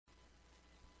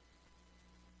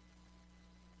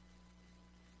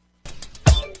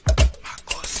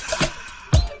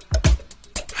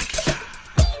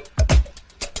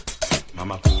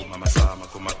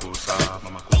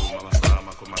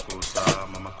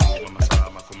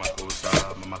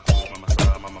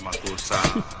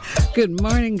Good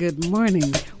morning, good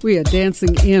morning. We are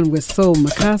dancing in with Soul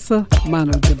Mikasa,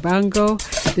 Mano Dibango.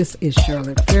 This is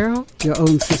Charlotte Farrell, your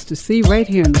own Sister C, right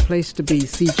here in the place to be,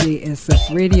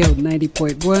 CJSF Radio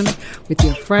 90.1, with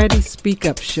your Friday Speak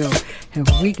Up show. Have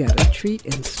we got a treat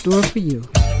in store for you?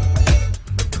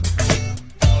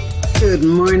 Good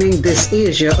morning. This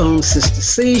is your own Sister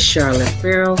C, Charlotte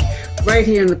Farrell, right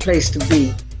here in the place to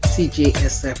be,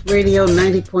 CJSF Radio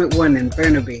 90.1 in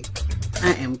Burnaby.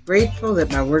 I am grateful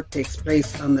that my work takes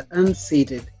place on the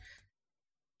unceded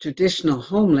traditional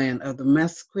homeland of the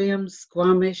Musqueam,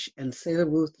 Squamish, and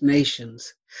Tsleil-Waututh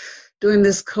nations. During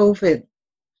this COVID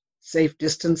safe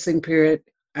distancing period,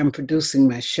 I'm producing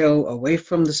my show away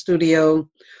from the studio,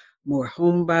 more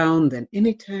homebound than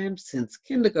any time since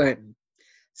kindergarten.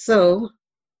 So,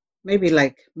 maybe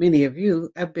like many of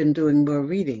you, I've been doing more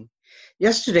reading.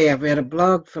 Yesterday, I read a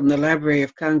blog from the Library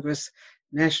of Congress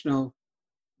National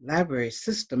Library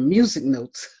System Music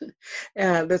Notes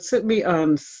that sent me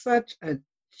on such a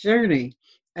journey.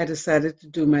 I decided to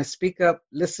do my Speak Up,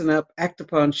 Listen Up, Act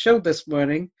Upon show this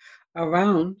morning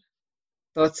around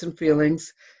thoughts and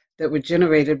feelings that were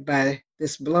generated by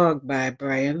this blog by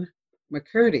Brian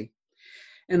McCurdy.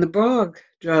 And the blog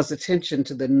draws attention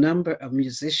to the number of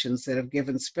musicians that have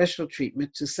given special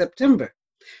treatment to September.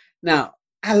 Now,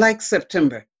 I like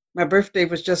September. My birthday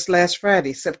was just last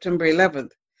Friday, September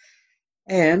 11th.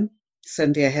 And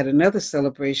Sunday, I had another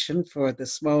celebration for the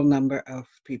small number of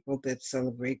people that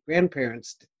celebrate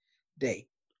Grandparents' Day.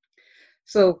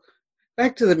 So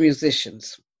back to the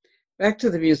musicians.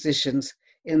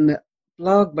 In the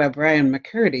blog by Brian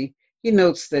McCurdy, he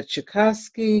notes that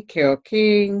Tchaikovsky, Carole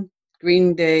King,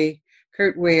 Green Day,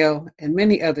 Kurt Weill, and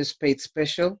many others paid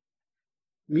special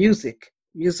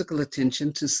musical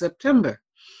attention to September.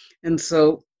 And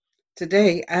so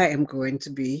today I am going to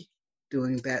be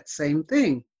doing that same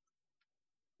thing.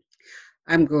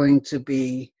 I'm going to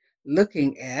be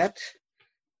looking at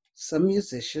some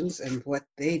musicians and what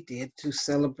they did to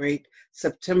celebrate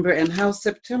September, and how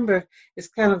September is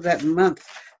kind of that month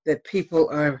that people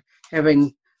are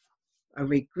having a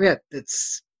regret that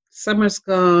summer's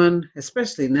gone,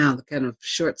 especially now, the kind of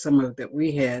short summer that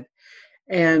we had,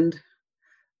 and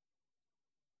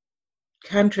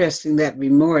contrasting that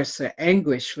remorse or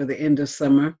anguish for the end of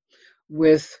summer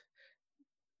with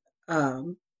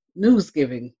news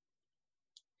giving.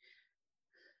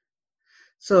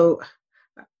 So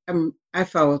I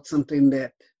followed something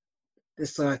that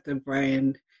this author,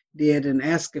 Brian, did, and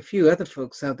asked a few other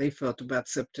folks how they felt about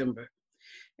September.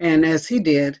 And as he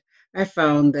did, I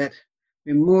found that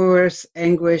remorse,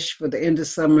 anguish for the end of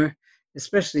summer,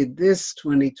 especially this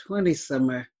 2020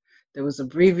 summer, that was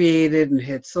abbreviated and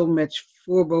had so much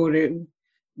foreboding,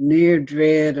 near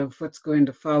dread of what's going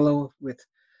to follow with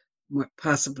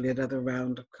possibly another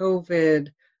round of COVID,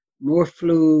 more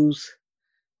flus,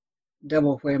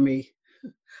 double whammy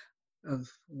of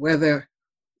weather,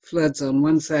 floods on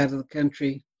one side of the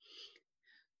country,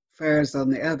 fires on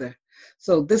the other.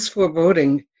 So this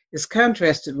foreboding is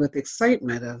contrasted with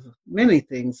excitement of many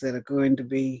things that are going to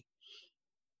be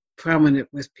prominent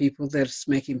with people, that's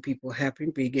making people happy,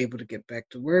 being able to get back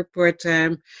to work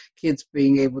part-time, kids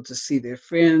being able to see their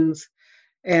friends,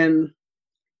 and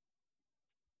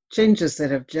changes that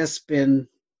have just been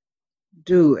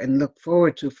due and looked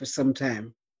forward to for some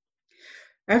time.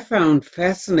 I found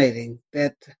fascinating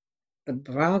that the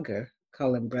blogger,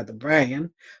 call him Brother Brian,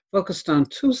 focused on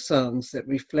two songs that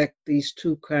reflect these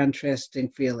two contrasting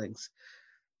feelings: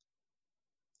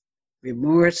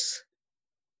 remorse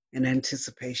and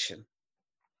anticipation.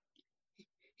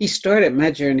 He started my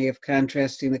journey of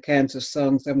contrasting the kinds of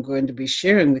songs I'm going to be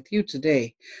sharing with you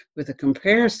today with a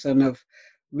comparison of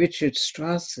Richard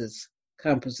Strauss's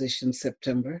composition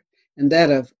September and that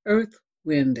of Earth,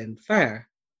 Wind, and Fire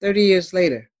 30 years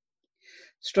later.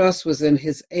 Strauss was in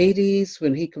his 80s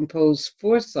when he composed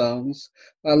 4 songs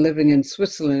while living in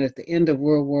Switzerland at the end of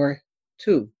World War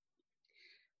II.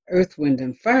 Earth, Wind,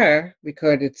 and Fire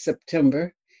recorded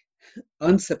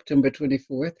on September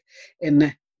 24th in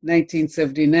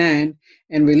 1979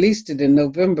 and released it in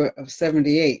November of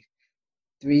 78,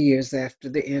 3 years after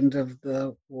the end of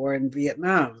the war in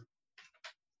Vietnam.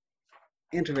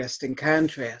 Interesting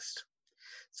contrast.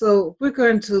 So we're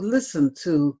going to listen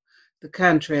to the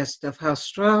contrast of how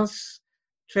Strauss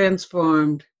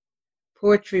transformed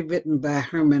poetry written by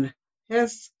Hermann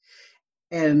Hesse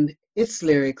and its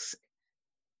lyrics,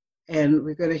 and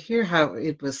we're going to hear how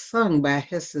it was sung by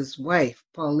Hesse's wife,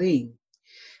 Pauline.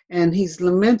 And he's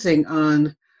lamenting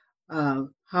on how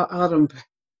autumn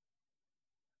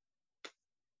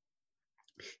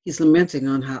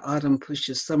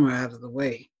pushes summer out of the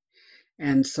way.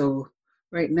 And so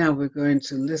right now we're going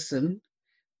to listen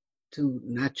to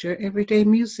not your everyday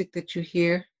music that you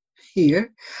hear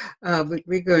here, but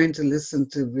we're going to listen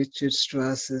to Richard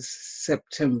Strauss's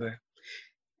September.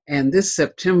 And this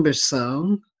September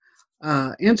song,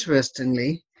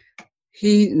 interestingly,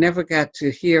 he never got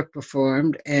to hear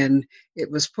performed, and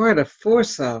it was part of 4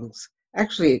 songs.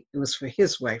 Actually, it was for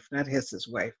his wife, not his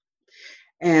wife.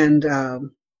 And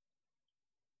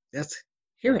let's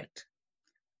hear it.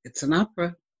 It's an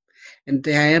opera. And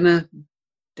Diana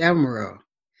Damrau,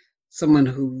 someone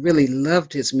who really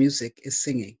loved his music, is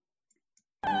singing.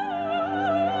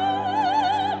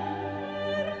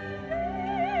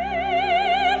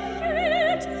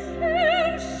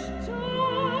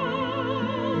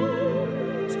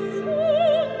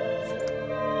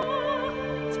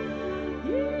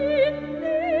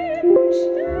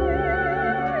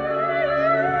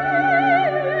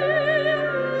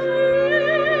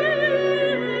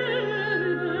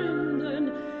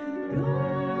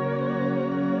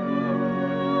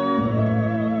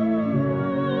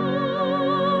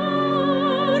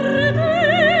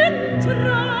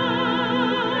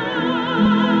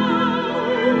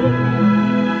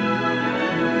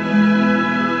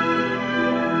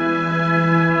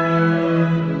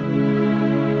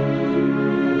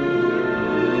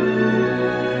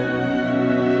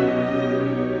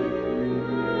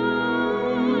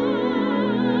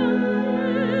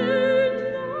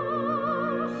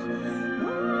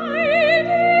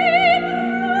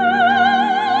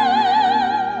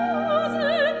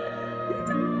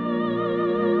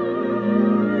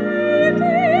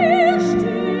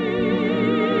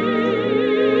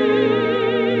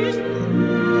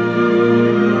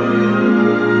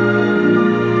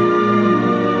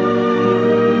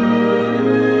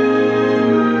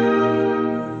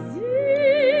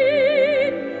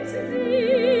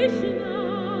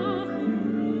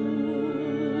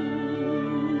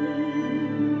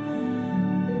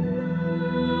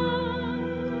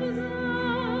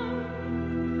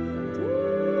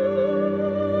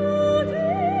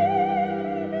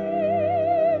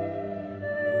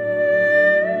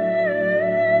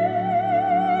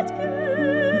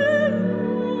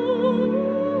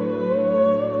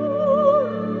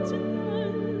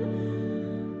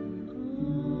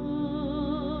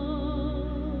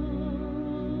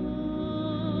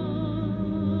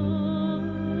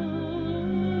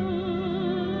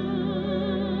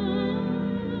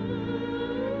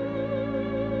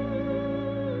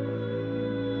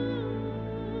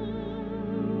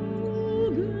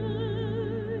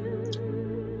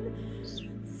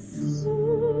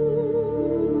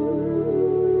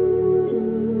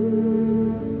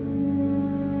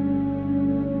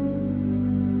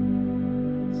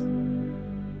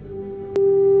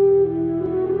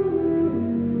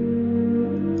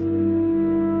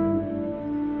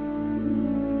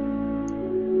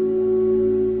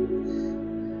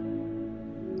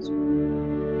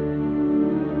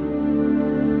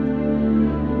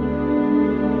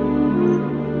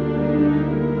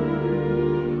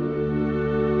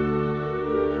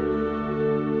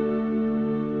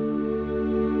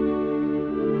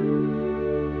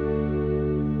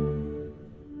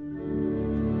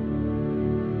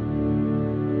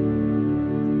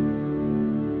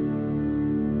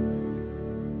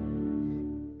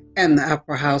 And the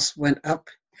Opera House went up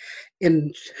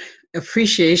in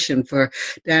appreciation for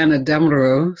Diana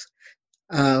Damrau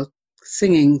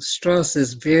singing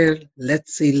Strauss's Wir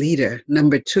letzte Lieder,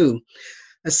 number 2,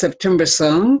 a September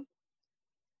song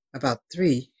about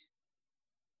 3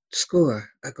 score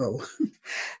ago.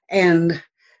 And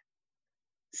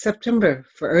September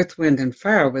for Earth, Wind, and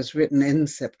Fire was written in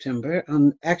September,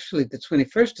 on actually the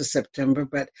 21st of September,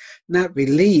 but not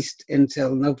released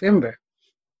until November.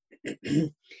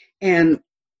 And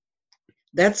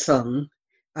that song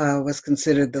was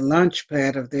considered the launch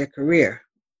pad of their career,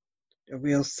 a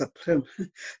real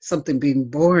something being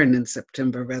born in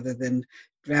September rather than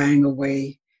dying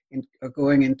away or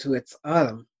going into its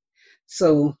autumn.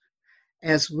 So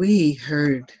as we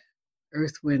heard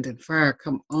Earth, Wind, and Fire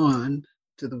come on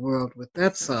to the world with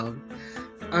that song,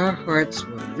 our hearts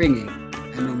were ringing.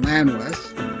 I know mine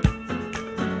was.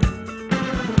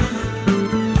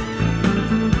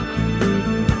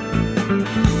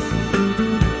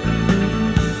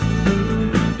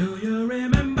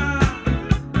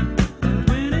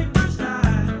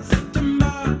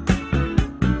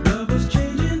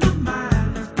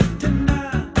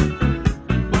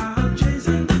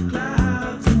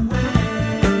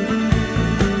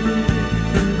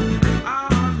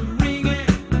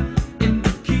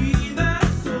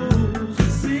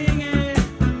 Singing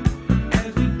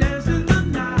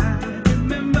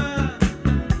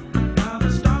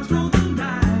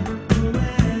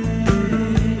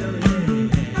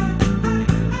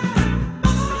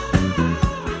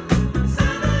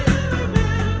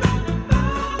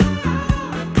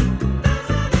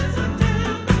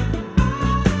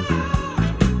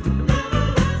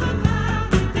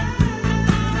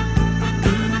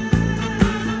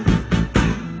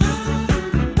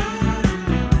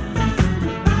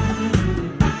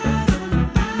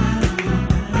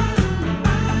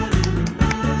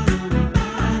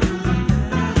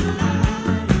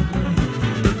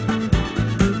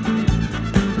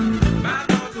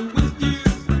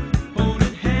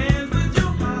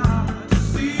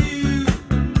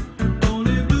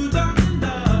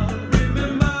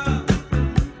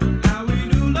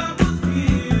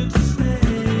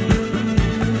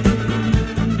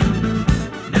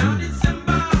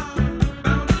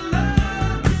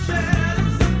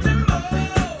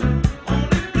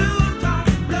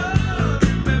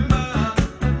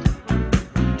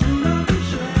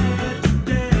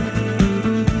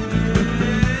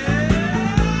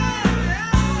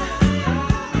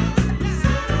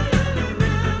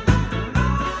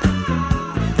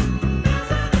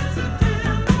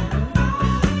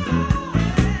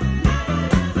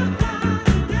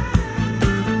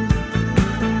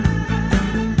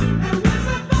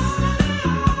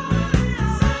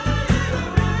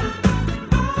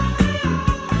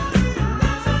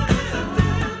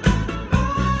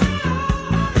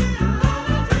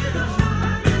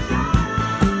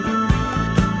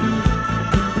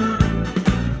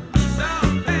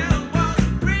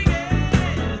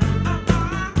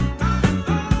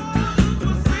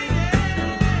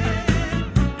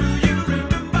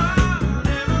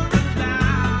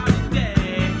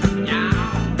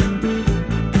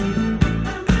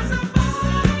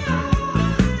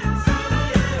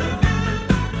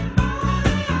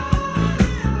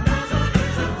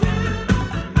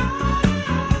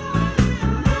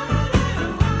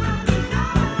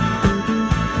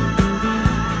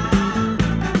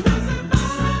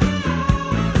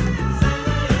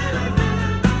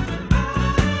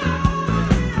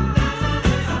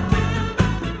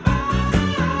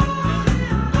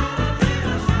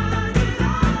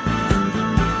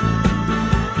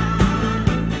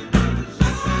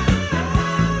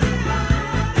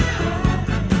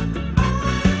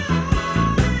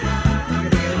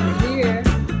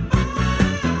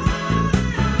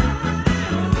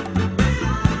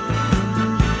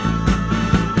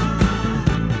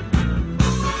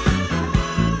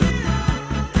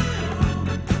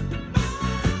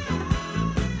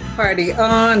party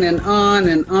on and on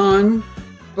and on.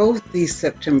 Both these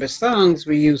September songs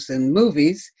were used in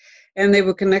movies, and they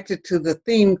were connected to the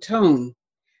theme tone.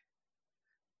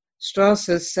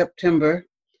 Strauss's September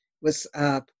was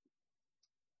the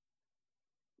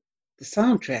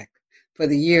soundtrack for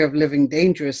The Year of Living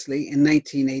Dangerously in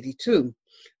 1982,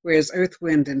 whereas Earth,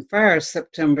 Wind, and Fire's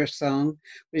September song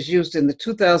was used in the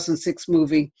 2006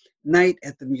 movie Night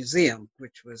at the Museum,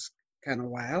 which was kind of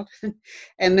wild.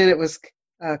 And then it was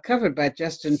covered by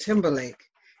Justin Timberlake.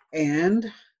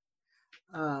 And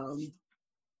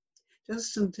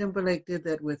Justin Timberlake did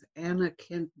that with Anna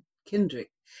Kendrick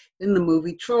in the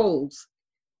movie Trolls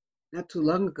not too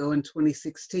long ago in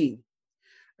 2016.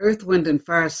 Earth, Wind, and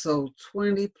Fire sold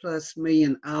 20 plus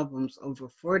million albums over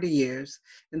 40 years,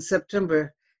 and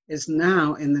September is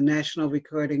now in the National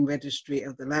Recording Registry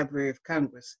of the Library of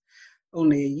Congress.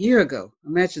 Only a year ago,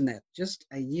 imagine that, just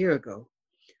a year ago,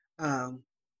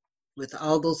 with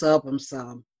all those albums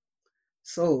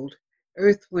sold,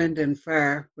 Earth, Wind, and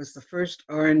Fire was the first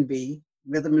R&B,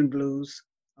 rhythm and blues,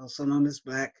 also known as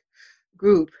black,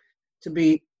 group to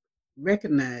be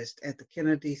recognized at the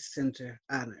Kennedy Center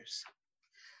Honors.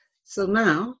 So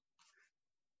now,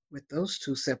 with those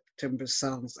two September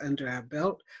songs under our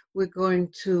belt, we're going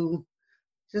to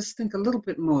just think a little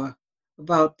bit more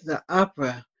about the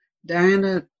opera.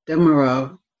 Diana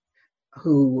Demerara,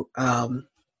 who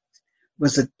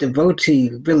was a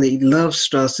devotee, really loved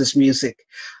Strauss's music,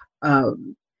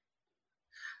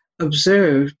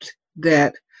 observed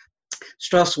that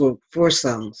Strauss wrote 4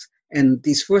 songs, and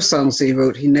these 4 songs he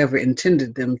wrote, he never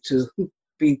intended them to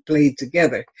be played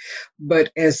together.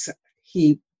 But as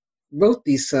he wrote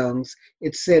these songs,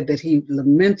 it said that he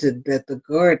lamented that the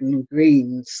garden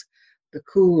greens, the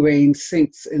cool rain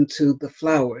sinks into the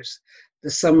flowers,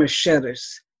 the summer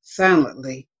shudders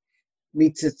silently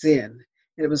meets its end.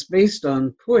 And it was based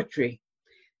on poetry.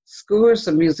 Scores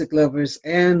of music lovers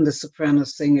and the soprano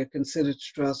singer considered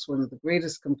Strauss one of the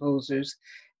greatest composers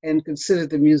and considered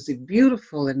the music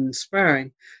beautiful and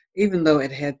inspiring, even though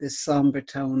it had this somber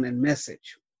tone and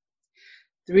message.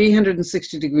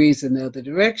 360 Degrees in the Other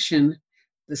Direction,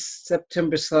 the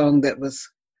September song that was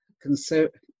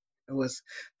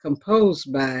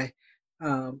composed by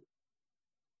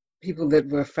people that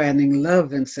were finding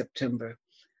love in September.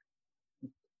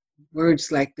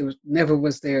 Words like Never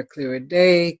Was There a Clearer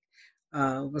Day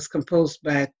was composed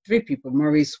by 3 people,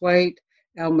 Maurice White,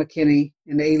 Al McKinney,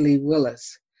 and A.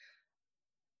 Willis.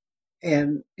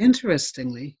 And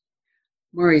interestingly,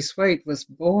 Maurice White was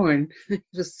born, he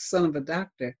was the son of a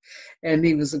doctor, and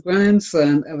he was a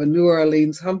grandson of a New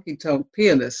Orleans honky-tonk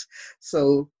pianist.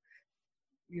 So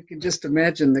you can just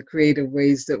imagine the creative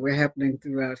ways that were happening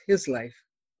throughout his life.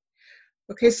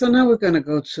 Okay, so now we're going to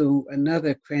go to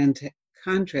another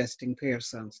contrasting pair of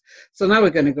songs. So now we're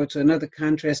going to go to another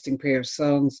contrasting pair of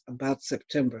songs about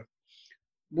September.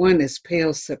 One is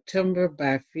Pale September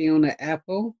by Fiona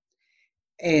Apple,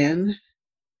 and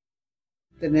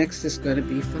the next is going to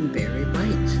be from Barry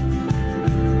White.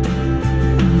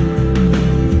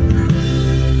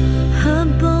 Her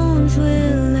bones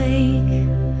will ache,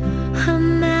 her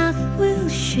mouth will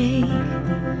shake,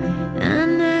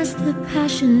 and as the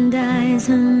passion dies,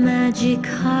 her magic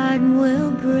heart will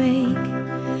break.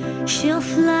 She'll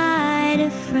fly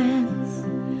to France,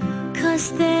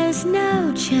 'cause there's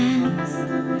no chance,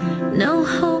 no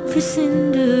hope for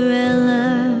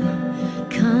Cinderella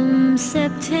come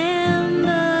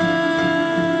September.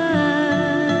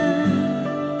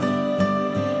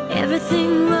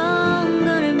 Everything wrong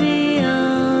gonna be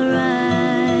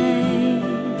alright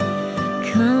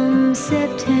come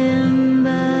September.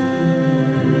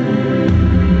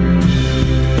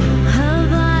 Her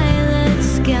violet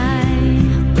sky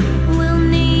will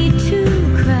need to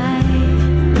cry,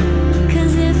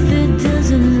 'cause if it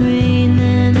doesn't rain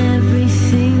then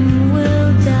everything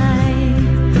will die.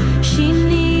 She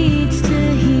needs to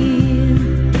heal,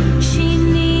 she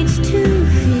needs to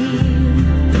feel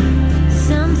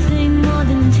something more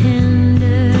than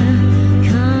tender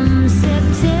come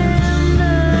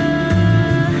September.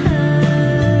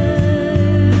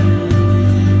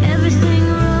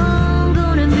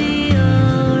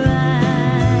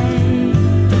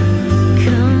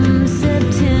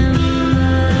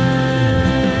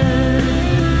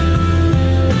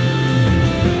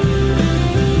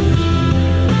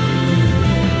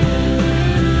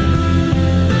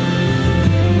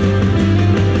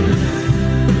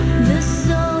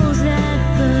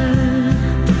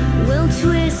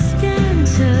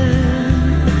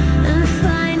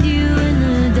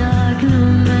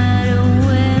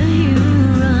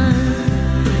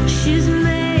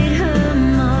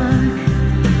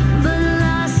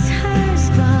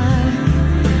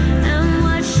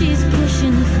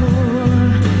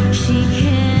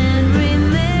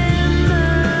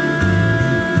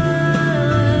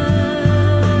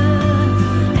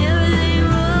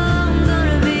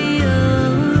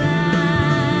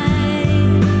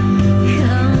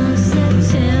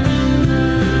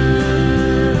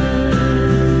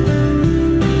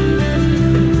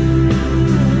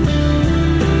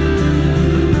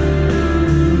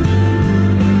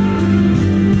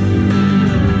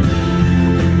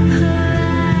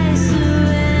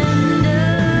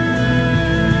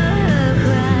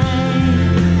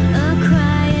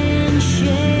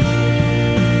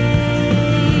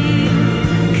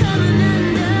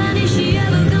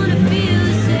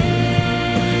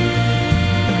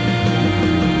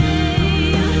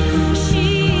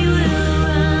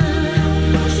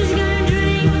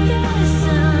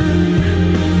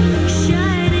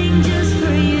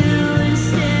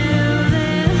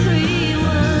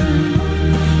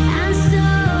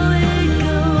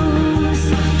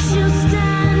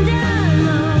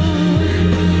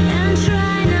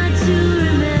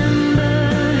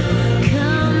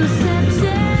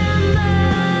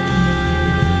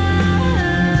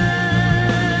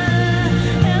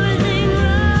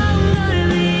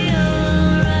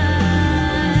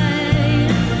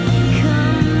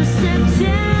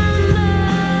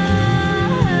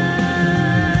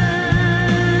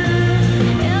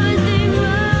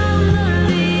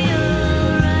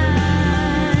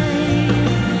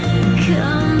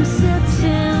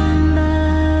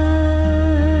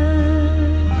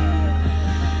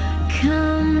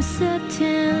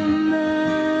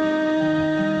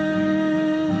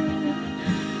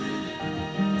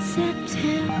 Okay,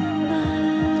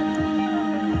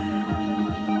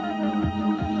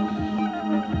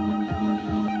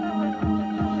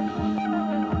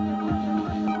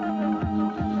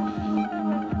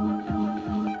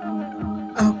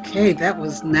 that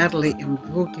was Natalie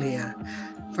Imbruglia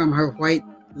from her White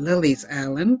Lilies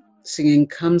Island singing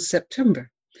Come September.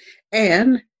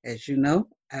 And as you know,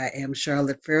 I am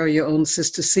Charlotte Farrell, your own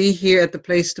Sister C, here at the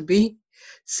place to be,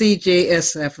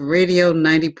 CJSF Radio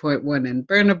 90.1 in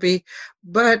Burnaby,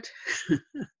 but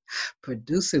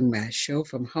producing my show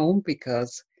from home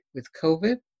because with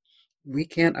COVID, we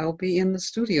can't all be in the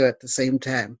studio at the same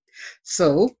time.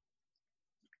 So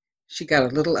she got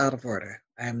a little out of order.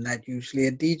 I'm not usually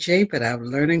a DJ, but I'm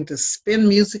learning to spin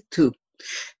music too.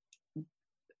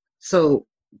 So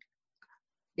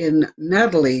in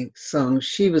Natalie's song,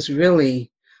 she was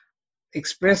really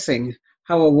expressing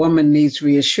how a woman needs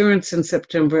reassurance in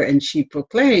September, and she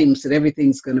proclaims that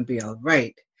everything's going to be all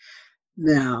right.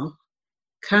 Now,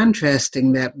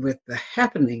 contrasting that with the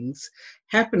happenings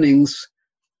had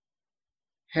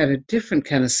a different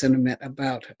kind of sentiment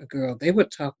about a girl. They were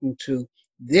talking to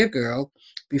their girl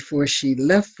before she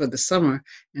left for the summer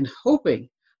and hoping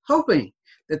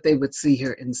that they would see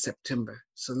her in September.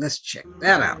 So let's check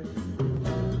that out.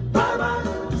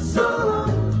 Bye-bye, so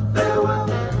long, farewell.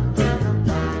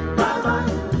 Bye-bye,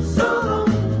 so long.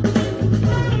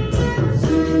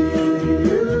 See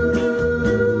you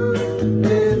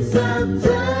in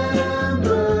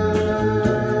September.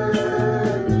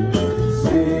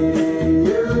 See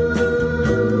you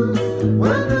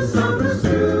when the summer's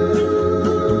through.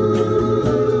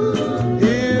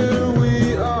 Here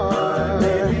we are,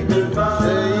 saying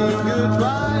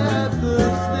goodbye at the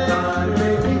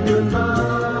station. Goodbye.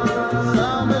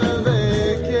 Summer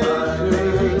vacation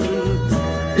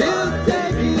is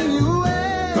taking you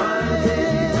away.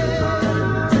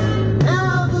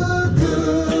 Have a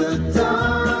good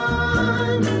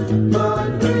time, but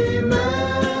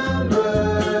remember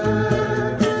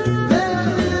there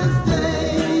is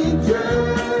danger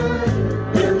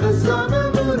in the summer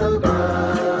moon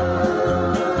above.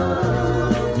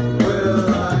 Will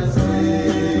I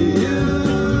see you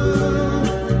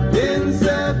in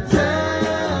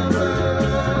September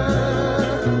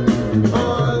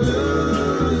or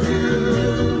lose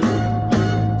you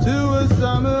to a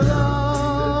summer love?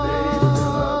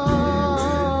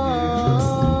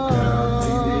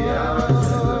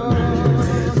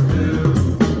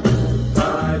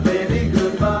 Bye, baby,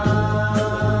 goodbye.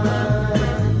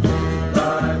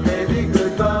 Bye, baby,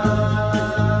 goodbye.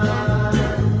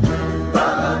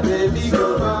 Bye, baby,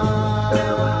 goodbye.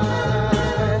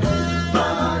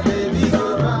 Bye, baby,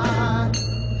 goodbye.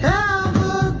 Have a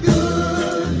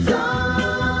good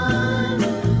time,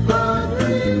 but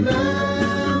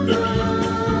remember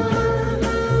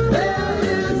there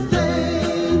is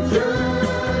danger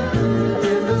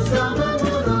in the summer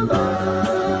moon above.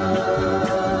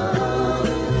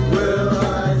 Will I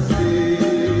see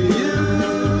you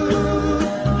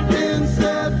in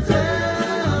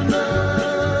September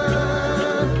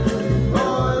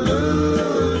or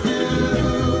lose you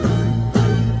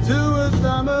to a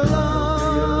summer love?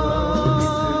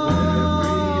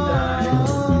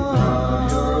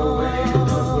 You're away,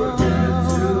 don't forget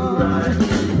to write.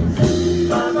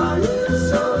 Bye-bye,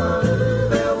 so long,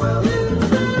 farewell.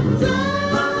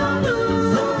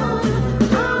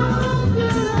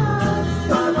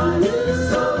 Bye-bye,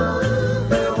 so long, bye-bye, so long,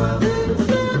 farewell.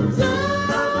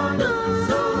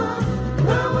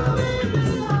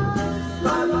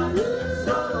 Bye-bye,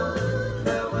 so long,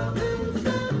 farewell.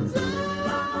 Bye-bye,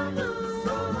 so long,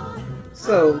 farewell.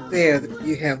 So there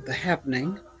you have the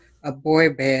happening, a boy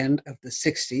band of the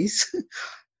 60s,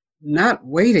 not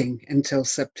waiting until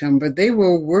September. They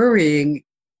were worrying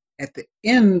at the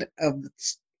end of the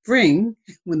spring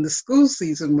when the school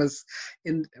season was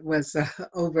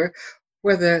over,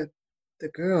 whether the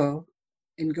girl,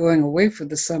 in going away for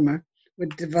the summer,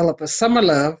 would develop a summer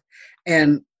love,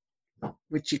 and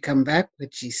would she come back?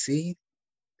 Would she see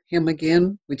him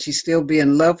again? Would she still be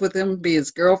in love with him, be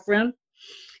his girlfriend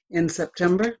in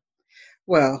September?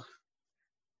 Well,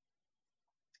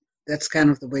 that's kind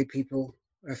of the way people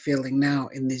are feeling now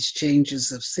in these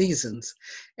changes of seasons.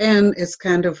 And it's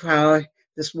kind of how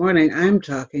this morning I'm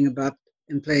talking about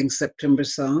and playing September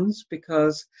songs,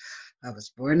 because I was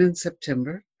born in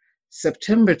September.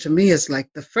 September to me is like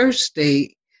the first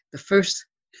day, the first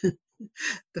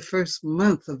the first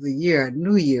month of the year, a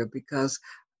new year, because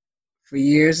for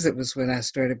years it was when I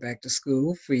started back to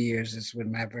school. For years it's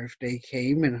when my birthday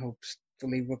came, and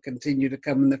hopefully will continue to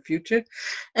come in the future.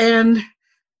 And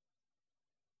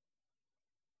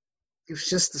it was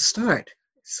just the start.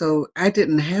 So I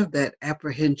didn't have that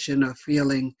apprehension or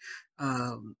feeling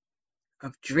um,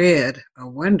 of dread or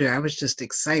wonder. I was just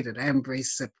excited. I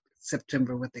embraced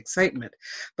September with excitement.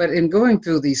 But in going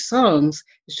through these songs,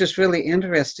 it's just really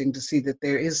interesting to see that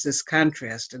there is this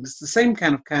contrast. And it's the same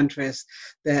kind of contrast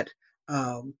that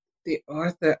the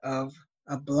author of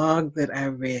a blog that I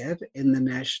read in the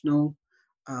National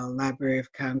Library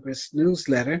of Congress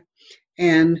newsletter.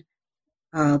 And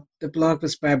the blog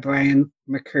was by Brian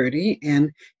McCurdy, and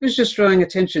he was just drawing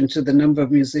attention to the number of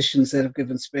musicians that have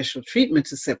given special treatment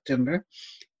to September.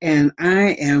 And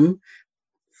I am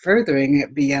furthering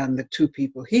it beyond the two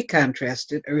people he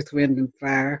contrasted, Earth, Wind, and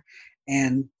Fire,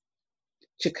 and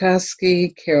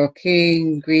Tchaikovsky, Carole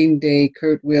King, Green Day,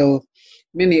 Kurt Will,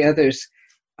 many others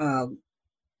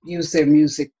used their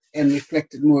music and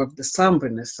reflected more of the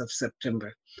somberness of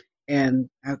September. And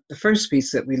the first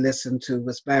piece that we listened to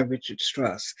was by Richard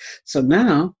Strauss. So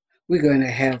now we're going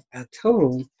to have a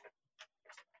total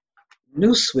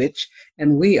new switch,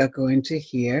 and we are going to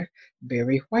hear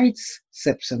Barry White's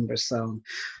September song.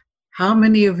 How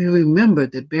many of you remember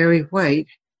that Barry White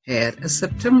had a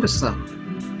September song?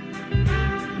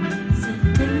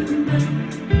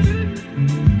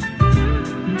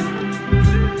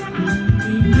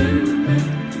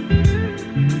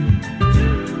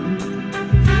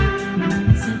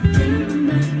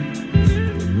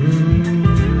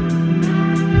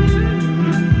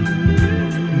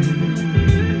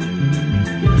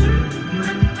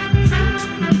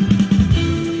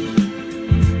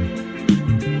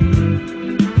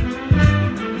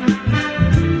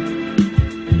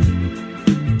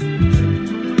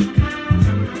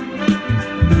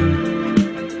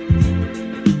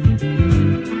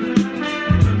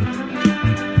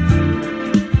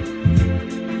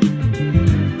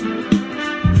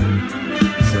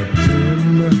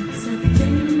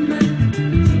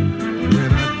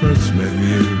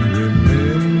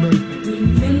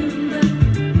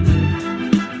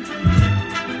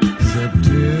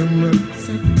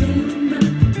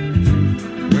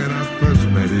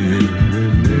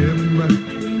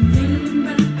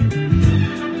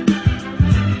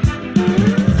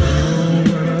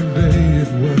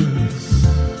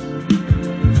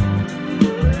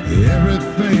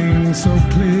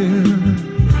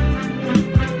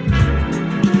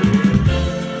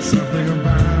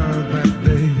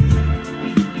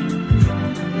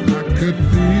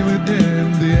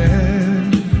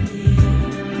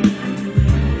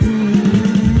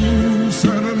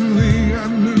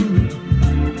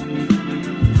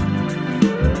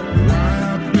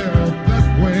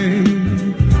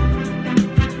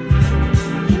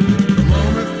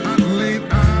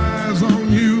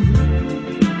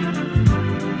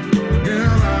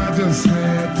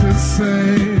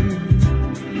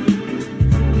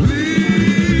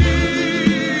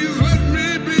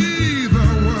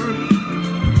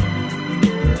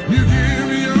 You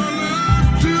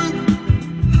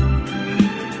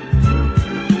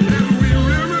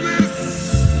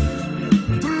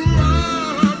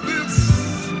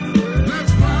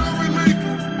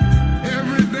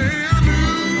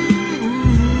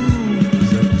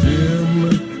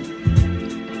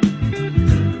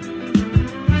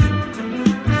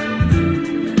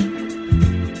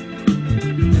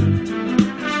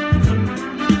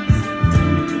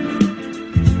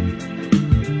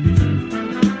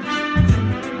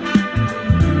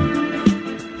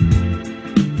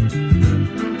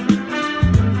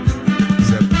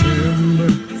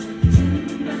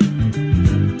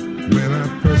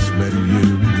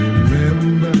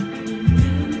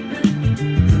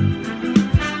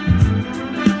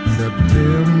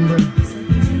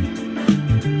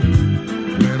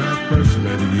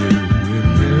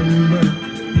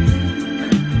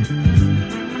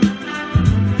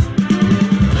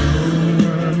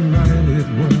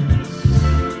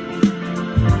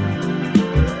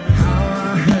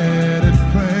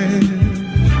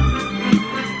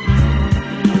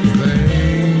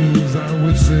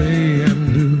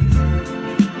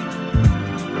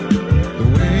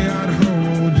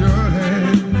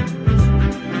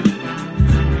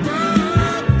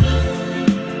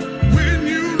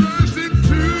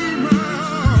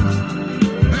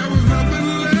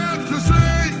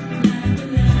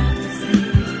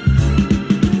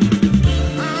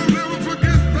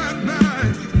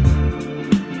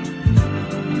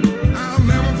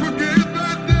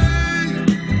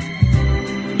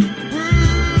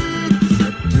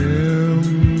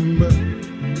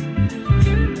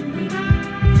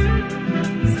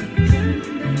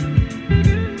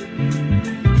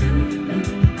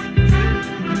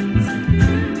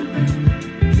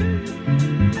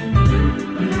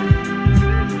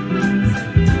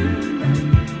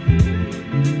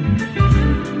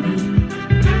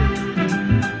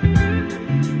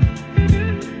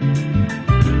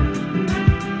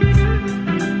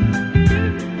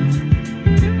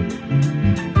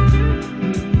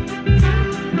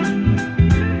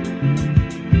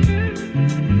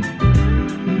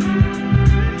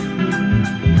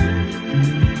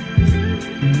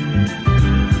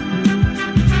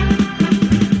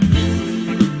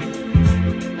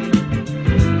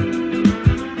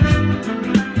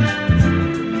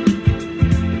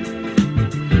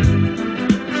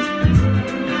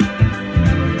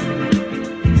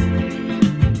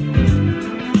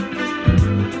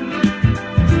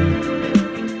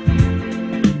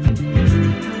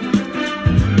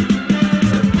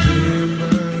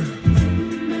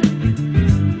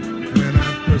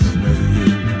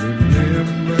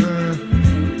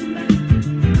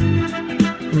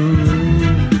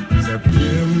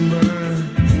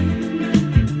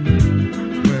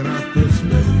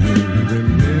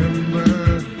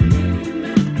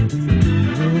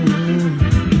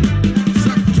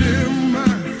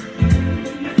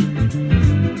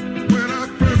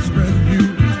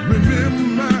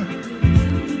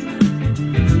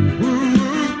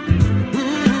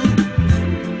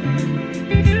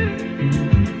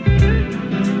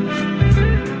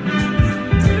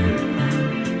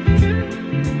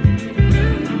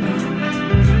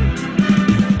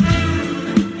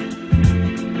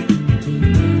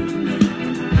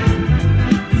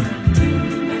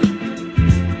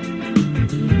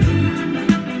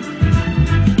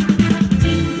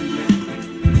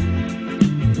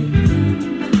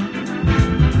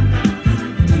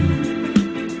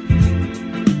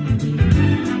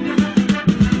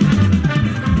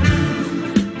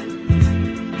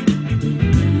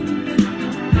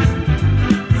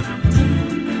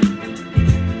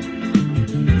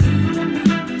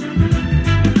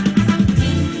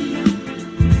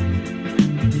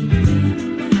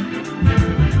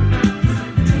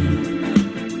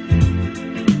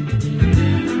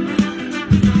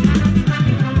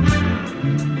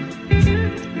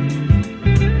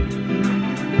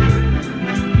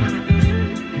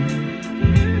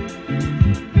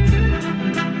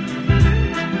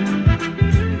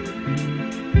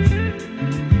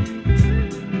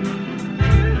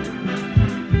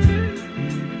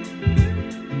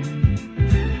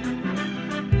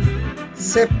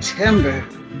September,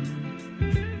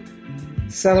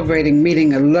 celebrating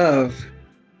meeting of love,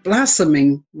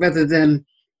 blossoming rather than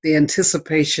the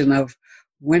anticipation of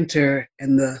winter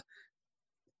and the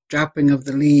dropping of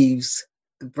the leaves,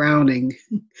 the browning,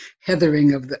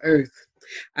 heathering of the earth.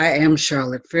 I am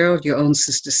Charlotte Farrell, your own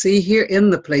Sister C, here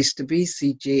in the place to be,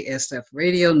 CJSF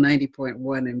Radio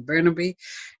 90.1 in Burnaby.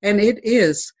 And it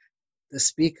is the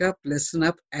Speak Up, Listen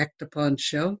Up, Act Upon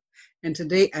show. And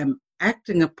today I'm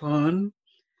acting upon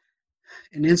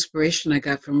an inspiration I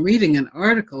got from reading an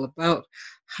article about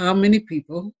how many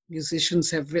people,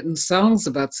 musicians, have written songs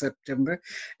about September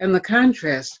and the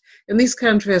contrast. And these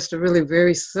contrasts are really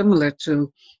very similar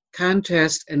to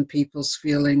contrast in people's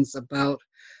feelings about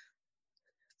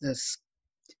this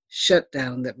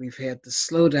shutdown that we've had, the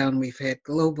slowdown we've had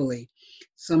globally.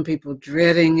 Some people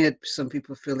dreading it, some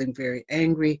people feeling very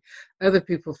angry, other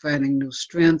people finding new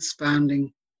strengths,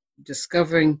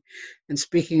 discovering and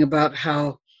speaking about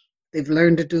how they've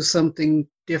learned to do something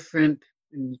different.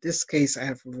 In this case,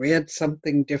 I've read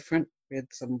something different, read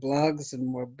some blogs and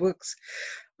more books,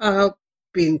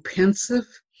 being pensive.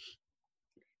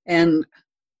 And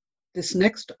this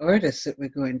next artist that we're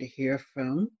going to hear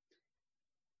from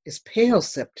is Pale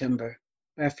September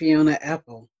by Fiona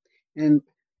Apple. And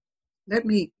let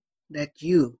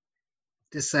you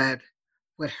decide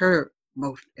what her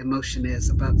emotion is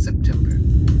about September.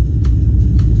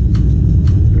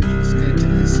 We're just going to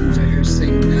listen to her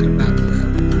sing that about love.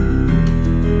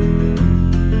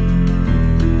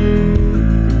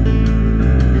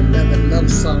 I love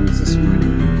songs this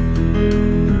morning.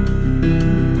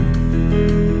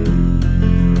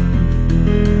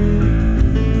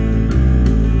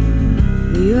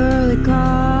 The early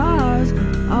cars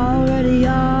already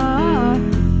are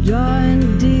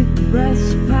drawing deep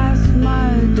breaths past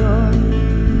my door.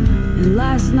 And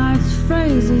last night's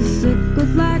phrases, sick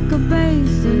with lack of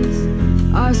basis,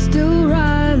 are still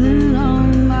writhing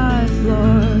on my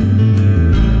floor.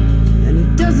 And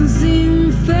it doesn't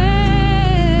seem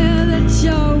fair that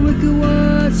your wicked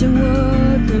words are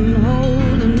working,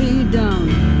 holding me down.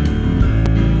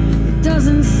 It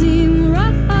doesn't seem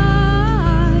right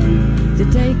to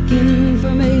take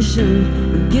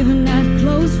information, given at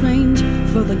close range,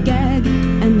 for the gag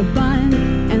and the bind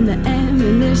and the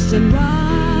ammunition.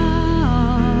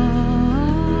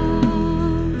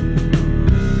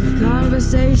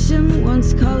 Conversation,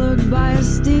 once colored by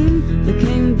esteem,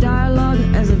 became dialogue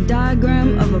as a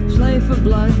diagram of a play for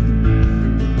blood.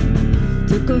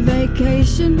 Took a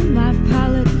vacation, my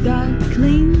palate got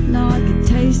clean. Now I can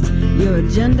taste your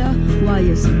agenda while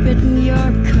you're spitting your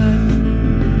cut.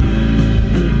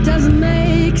 It doesn't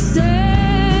make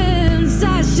sense.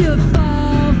 I should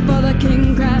fall for the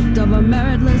kingcraft of a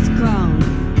meritless crown.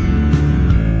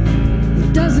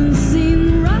 It doesn't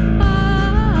seem right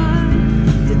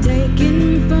to take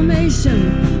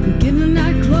information, given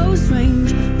at close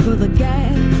range, for the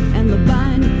gag and the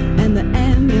bind and the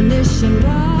ammunition.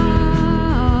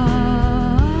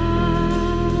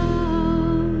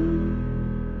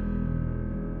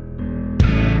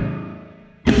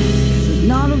 It's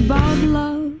not about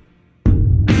love.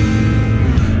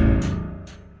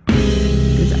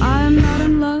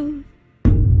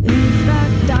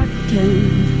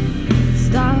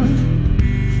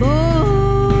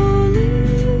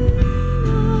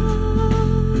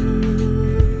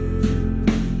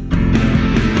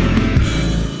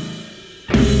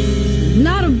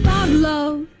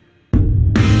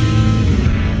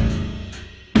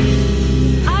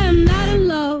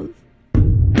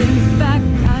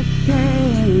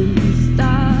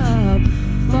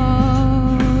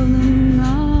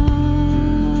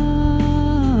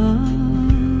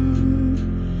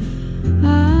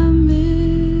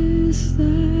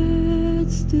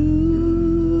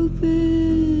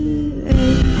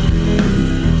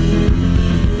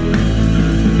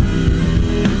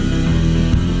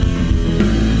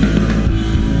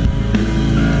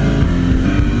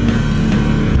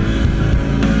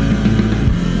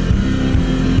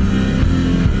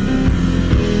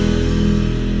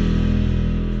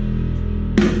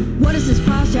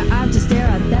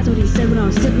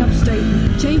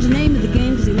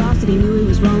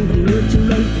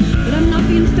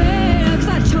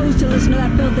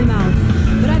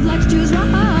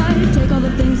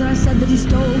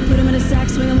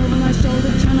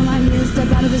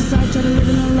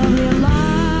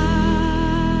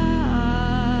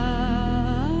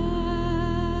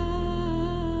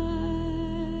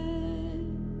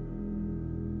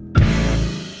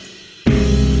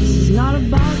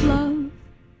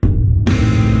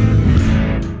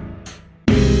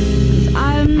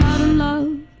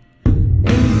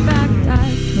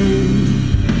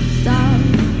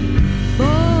 For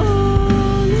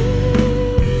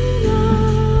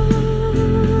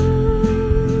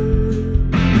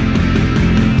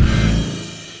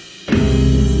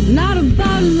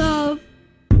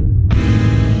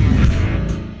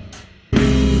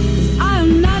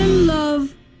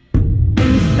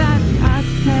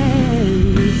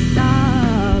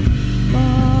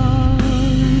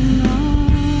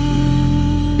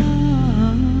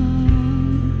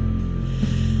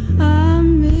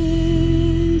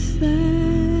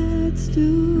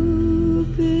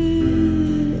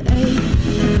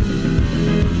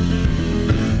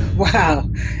Wow,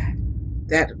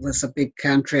 that was a big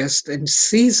contrast. And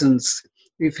seasons,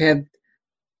 we've had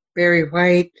Barry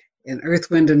White and Earth,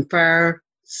 Wind, and Fire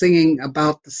singing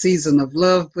about the season of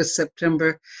love with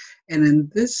September. And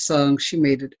in this song, she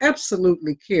made it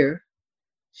absolutely clear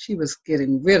she was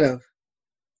getting rid of,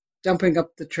 dumping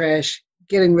up the trash,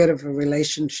 getting rid of a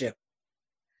relationship.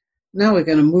 Now we're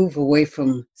going to move away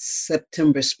from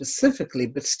September specifically,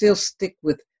 but still stick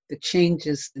with the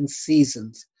changes in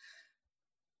seasons.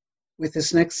 With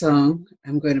this next song,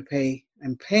 I'm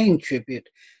paying tribute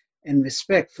and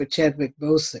respect for Chadwick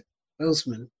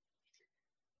Boseman.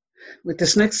 With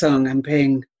this next song, I'm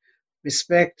paying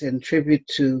respect and tribute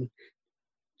to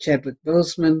Chadwick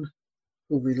Boseman,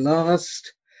 who we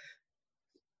lost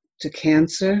to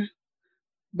cancer,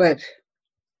 but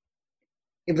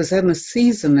it was in a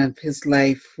season of his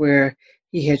life where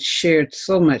he had shared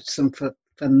so much, some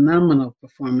phenomenal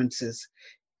performances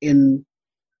in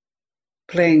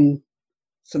playing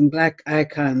some Black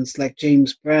icons like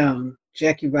James Brown,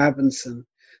 Jackie Robinson,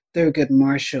 Thurgood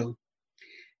Marshall.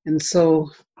 And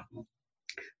so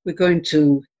we're going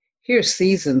to hear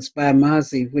Seasons by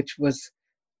Mozzie, which was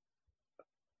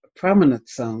a prominent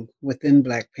song within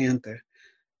Black Panther.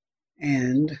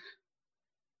 And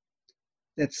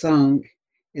that song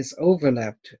is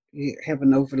overlapped. You have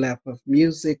an overlap of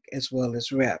music as well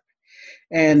as rap.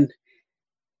 And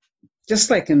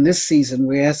just like in this season,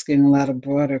 we're asking a lot of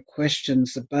broader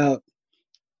questions about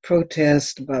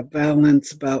protest, about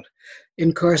violence, about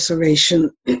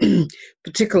incarceration,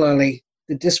 particularly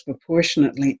the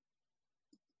disproportionately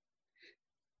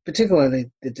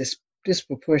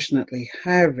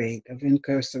high rate of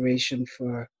incarceration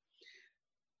for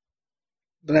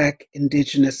Black,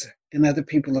 Indigenous, and other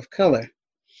people of color,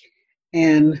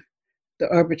 and the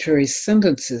arbitrary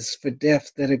sentences for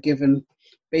death that are given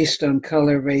based on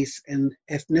color, race, and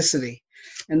ethnicity.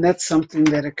 And that's something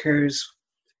that occurs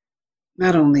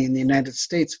not only in the United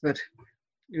States, but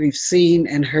we've seen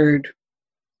and heard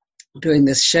during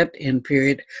this shut-in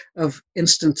period of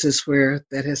instances where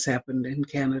that has happened in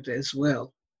Canada as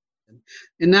well.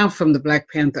 And now from the Black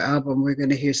Panther album, we're going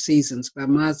to hear Seasons by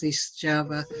Mozzie,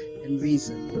 Java, and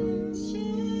Reason.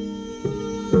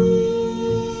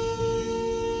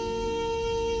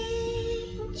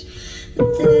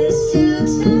 There's still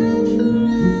time for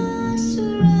us to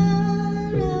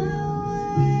run away.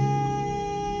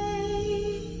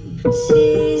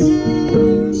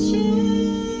 Seasons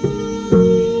change,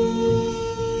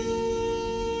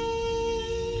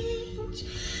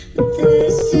 but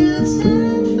there's still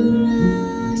time for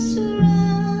us to run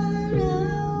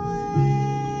away.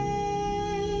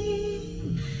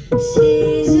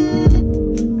 Seasons.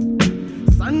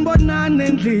 Sanibonani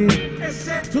endlini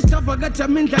tusavakatsha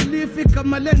mindlala ifika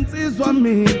malensizwa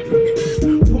mina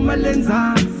phuma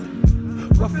lenzansi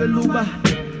kwafeluba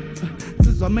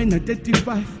sizwa mina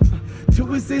 35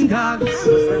 thiwisindala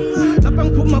lapha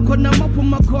ngiphuma khona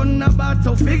maphuma khona bathi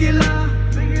awufiki la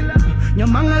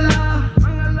nyamangala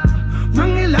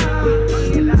mangila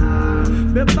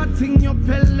bebathi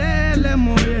ngiyophelele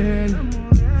moyeni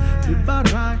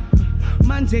ibarai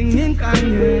manje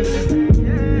nginkanye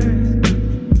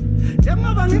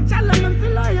njengoba ngitshala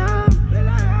ngempilo yami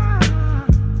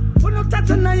funa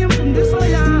ukuthatha nayo imfundiso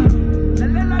yami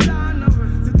lalela lana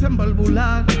sithemba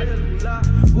libulala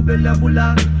kube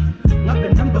labulala ngabe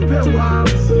ndihamba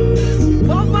phewami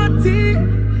poverty,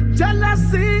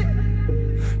 jealousy,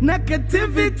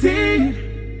 negativity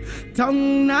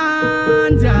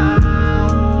tongnanja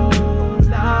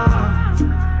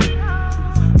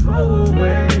go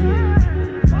away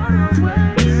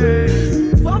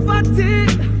poverty,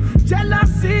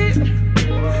 jealousy,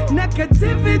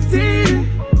 negativity,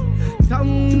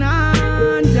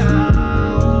 tongnanja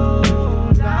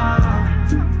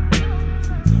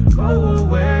go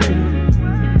away,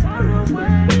 far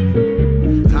away.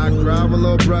 I cried when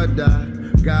little brother died.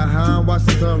 Got high and watched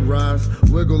the sunrise.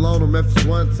 Wiggle on them Memphis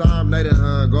one time, they done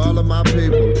hung all of my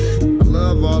people. I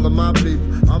love all of my people.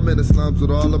 I'm in the slums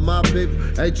with all of my people.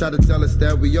 They try to tell us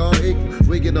that we all equal.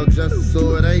 We get no justice,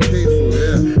 so it ain't peaceful.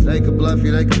 Yeah, they can bluff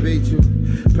you, they can beat you.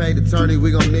 Paid attorney,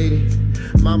 we gon' need it.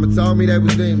 Mama told me they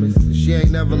was demons. She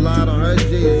ain't never lied on her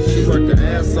Jesus. She worked her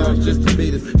ass off just to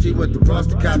feed us. She went to Ross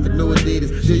to cop the new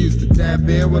Adidas. She used to tap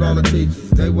in with all the teachers.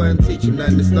 They wasn't teaching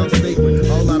nothing, it's no secret.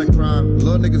 Whole lot of crime,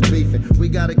 little niggas beefing. We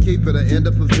gotta keep it or end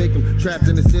up a victim. Trapped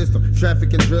in the system,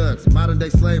 trafficking drugs, modern day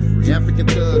slavery, African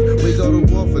thugs. We go to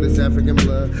war for this African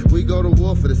blood. We go to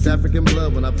war for this African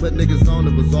blood. When I put niggas on,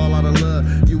 it was all out of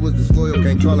love. You was disloyal,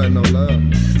 can't call that no love.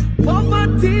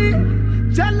 Poverty,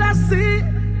 jealousy,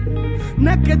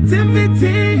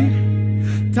 negativity,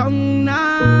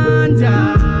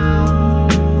 tongnanja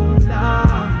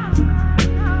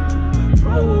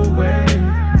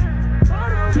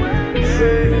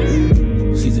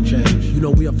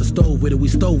stove with it, we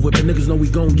stove with it. Niggas know we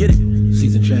gon' get it.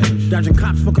 Season change. Dodging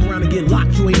cops, fuck around and get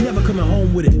locked. You ain't never coming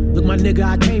home with it. Look, my nigga,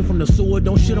 I came from the sewer.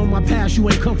 Don't shit on my past, you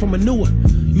ain't come from a newer.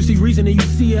 You see reason and you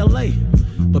see LA.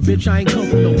 But bitch, I ain't come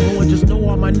from no ruin. Just know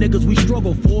all my niggas, we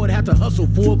struggle for it. Had to hustle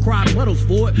for it, cry puddles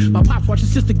for it. My pops watch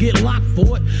his sister get locked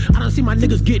for it. I done see my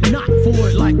niggas get knocked for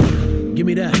it. Like, give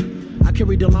me that. I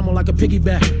carry Del Amo like a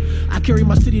piggyback. I carry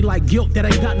my city like guilt that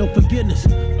ain't got no forgiveness.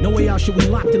 No way out, shit, we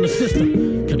locked in the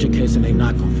system. Catch a case and they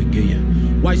not gonna forgive you.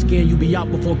 White skin, you be out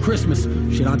before Christmas.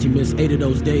 Shit, auntie missed 8 of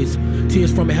those days.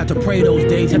 Tears from it, had to pray those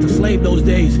days, had to slave those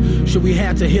days. Shit, we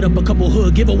had to hit up a couple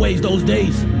hood giveaways those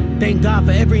days. Thank God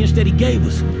for every inch that he gave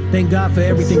us. Thank God for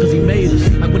everything cause he made us.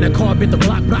 Like when that car bit the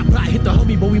block, hit the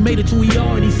homie, but we made it to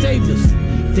ER and he saved us.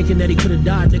 Thinking that he could've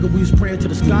died, nigga, we was praying to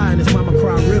the sky and his mama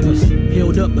cried rivers.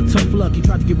 Healed up, but tough luck, he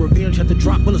tried to get revenge, had to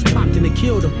drop bullets popped and they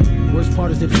killed him. Worst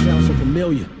part is that it sounds so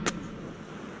familiar.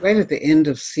 Right at the end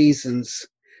of Seasons,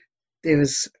 there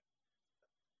was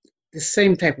the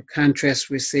same type of contrast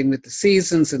we're seeing with the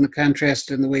seasons and the contrast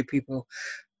in the way people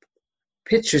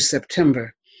picture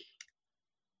September.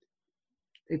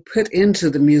 They put into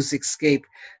the musicscape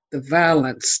the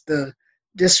violence, the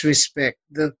disrespect,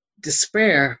 the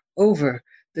despair over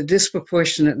the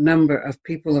disproportionate number of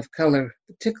people of color,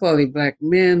 particularly Black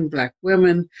men, Black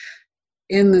women,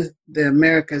 in the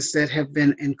Americas that have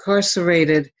been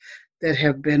incarcerated, that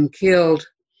have been killed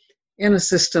in a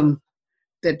system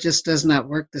that just does not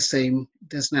work the same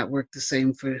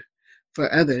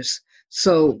for others.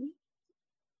 So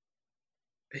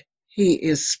he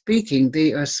is speaking,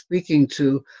 they are speaking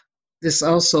to this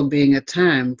also being a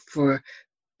time for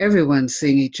everyone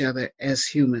seeing each other as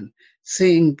human,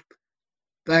 seeing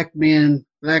Black men,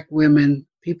 Black women,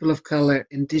 people of color,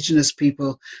 indigenous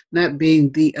people, not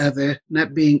being the other,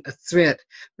 not being a threat,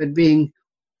 but being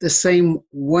the same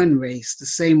one race, the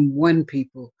same one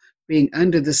people, being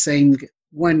under the same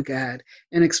one God,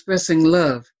 and expressing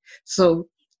love. So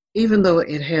even though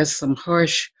it has some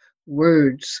harsh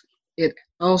words, it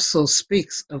also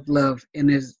speaks of love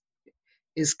and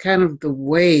is kind of the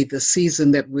way, the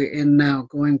season that we're in now,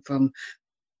 going from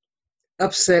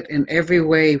upset in every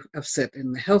way, upset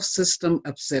in the health system,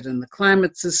 upset in the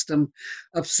climate system,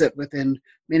 upset within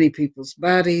many people's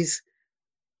bodies,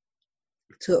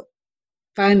 to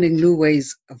finding new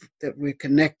ways that we're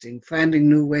connecting, finding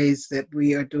new ways that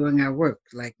we are doing our work,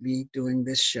 like me doing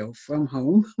this show from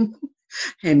home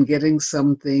and getting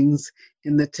some things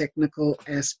in the technical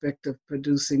aspect of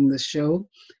producing the show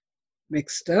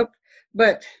mixed up.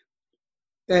 But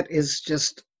that is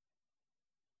just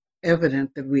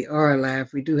evident that we are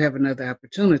alive. We do have another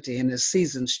opportunity. And as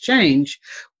seasons change,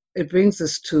 it brings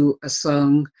us to a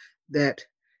song that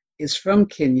is from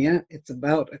Kenya. It's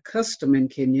about a custom in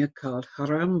Kenya called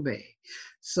Harambee.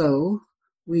 So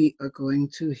we are going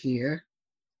to hear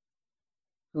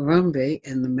Harambee,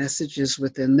 and the messages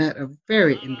within that are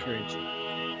very encouraging.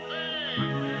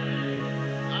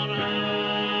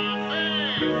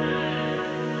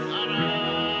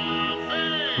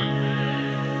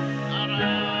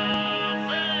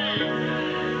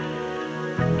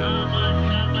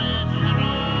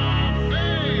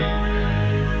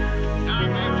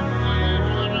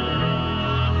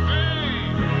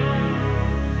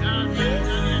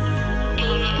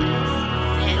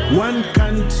 One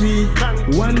country,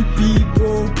 one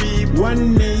people,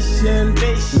 one nation,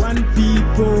 one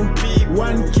people,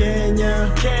 one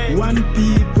Kenya, one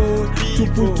people.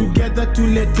 Tupo together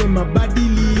tulete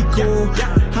mabadiliko.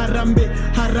 Harambe,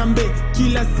 harambe,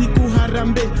 kila siku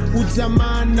harambe.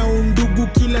 Ujamaa na undugu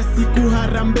kila siku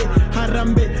harambe.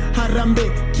 Harambe,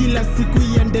 harambe, kila siku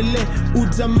iendele.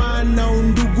 Ujamaa na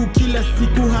undugu kila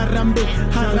siku harambe.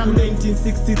 Harambe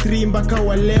 1963 mpaka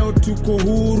wa leo tuko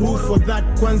huru. For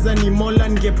that kwanza ni Mola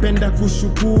ningependa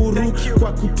kushukuru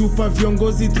kwa kutupa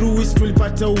viongozi through which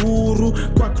tulipata uhuru,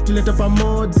 kwa kutuleta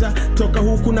pamoja toka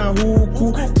huku na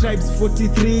huku. Tribes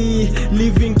 43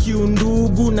 living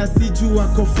kiundugu, na siju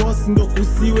wako force ndo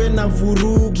kusiwe na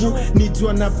vurugu.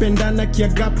 Nijua napendana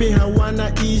kiagape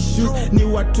hawana issues, ni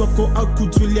watu wako out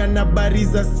kujulia na bari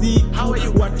za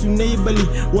siku. Watu neighborly,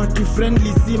 watu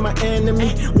friendly, si my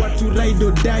enemy. Watu ride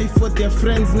or die for their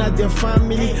friends na their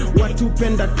family. Watu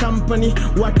penda company,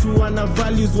 watu wana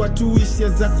values, watu wish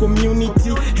as a community,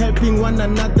 helping one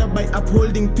another by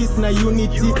upholding peace na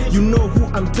unity. You know who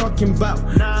I'm talking about,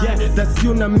 yeah, that's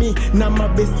you na me. Na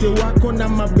mabeste wako na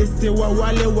mabeste wa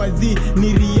wale wadhi,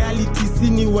 ni reality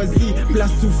sini wazi.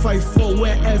 Plus 254,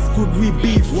 where else could we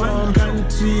be from? One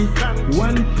country,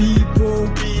 one people,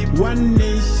 one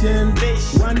nation, nation,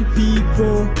 one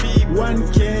people,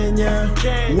 one Kenya,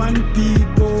 one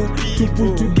people. To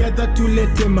pull together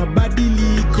tulete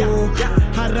mabadiliko.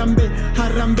 Harambe,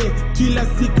 harambe, kila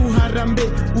siku harambe.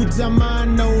 Ujamaa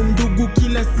na undugu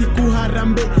kila siku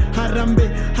harambe. Harambe,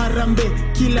 harambe,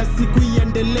 kila siku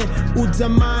iendele.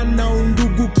 Ujamaa na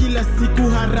undugu kila siku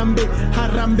harambe.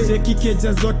 Harambe, cheki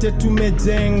keja zote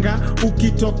tumejenga.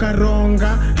 Ukitoka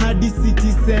Ronga hadi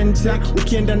City Center,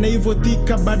 ukienda na hivyo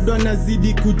Thika bado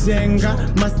anazidi kujenga.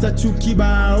 Master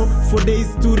Chukibao, for days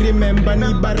to remember.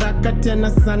 Ni baraka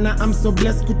tena sana, I'm so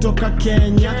blessed kutoka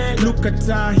Kenya. Look at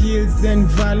our hills and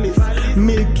valleys,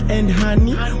 milk and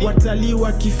honey. Watalii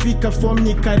wakifika form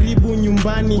ni karibu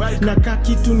nyumbani. Na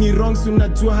kakitu ni wrongs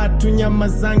unajua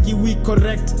hatunyamazangi. We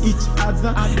correct each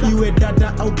other, iwe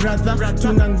dada au brother.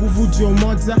 Tuna nguvu jo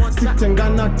moja,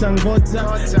 sitengana tangoja.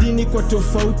 Dini kwa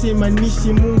tofauti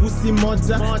imanishi Mungu si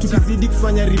moja. Tukizidi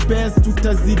kufanya repairs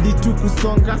tutazidi tu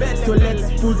kusonga. So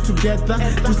let's pull together,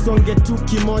 tusonge tu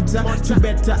kimoja. To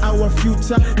better our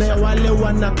future, na ya wale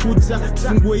wanakuja.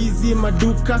 Tufungue hizi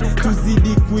maduka,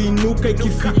 tuzidi kuinuka.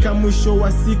 Ikifika mwisho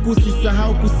wa siku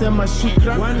sisahau kusema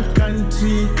shukran. One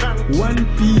country, one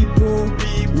people,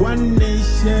 one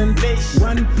nation,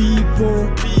 one people,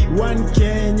 one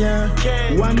Kenya,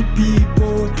 one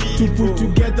people. To pull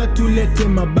together tulete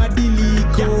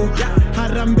mabadiliko.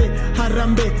 Harambe,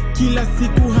 harambe, kila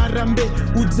siku harambe.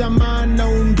 Ujamaa na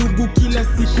undugu kila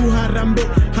siku harambe.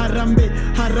 Harambe,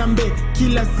 harambe,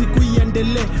 kila siku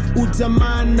iendele.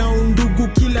 Ujamaa na undugu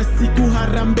kila siku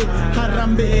harambe.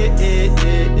 Harambe,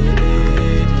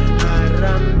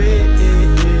 harambe,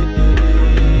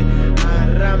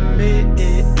 harambe,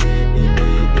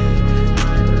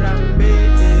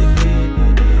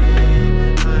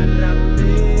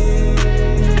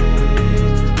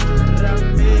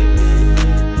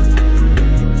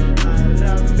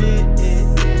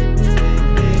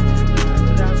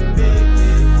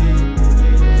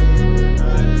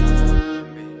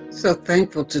 So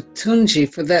thankful to Tunji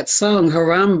for that song,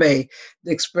 Harambe,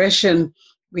 the expression,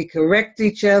 we correct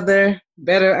each other,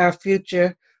 better our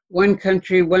future, one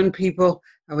country, one people.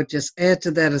 I would just add to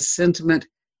that a sentiment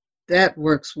that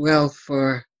works well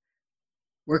for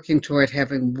working toward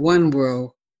having one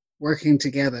world working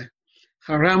together.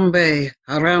 Harambe,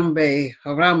 Harambe,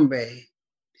 Harambe.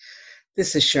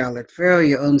 This is Charlotte Farrell,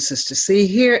 your own Sister C,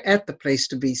 here at the place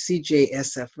to be,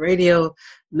 CJSF Radio,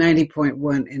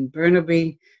 90.1 in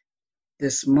Burnaby.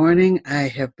 This morning, I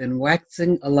have been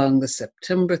waxing along the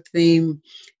September theme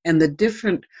and the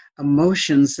different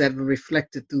emotions that were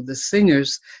reflected through the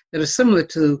singers that are similar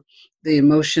to the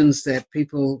emotions that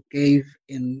people gave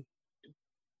in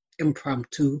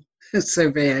impromptu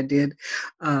survey I did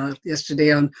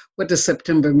yesterday on what does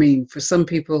September mean. For some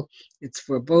people, it's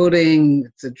foreboding,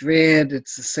 it's a dread,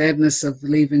 it's the sadness of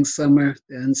leaving summer,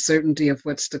 the uncertainty of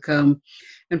what's to come.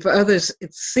 And for others,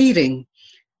 it's seeding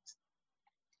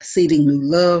new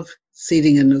love,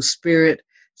 seeding a new spirit,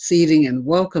 seeding and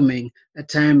welcoming a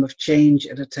time of change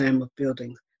and a time of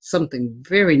building, something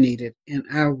very needed in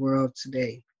our world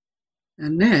today.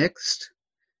 And next,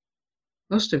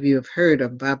 most of you have heard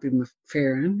of Bobby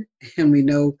McFerrin, and we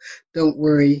know Don't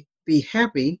Worry, Be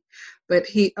Happy, but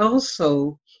he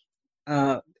also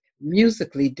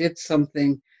musically did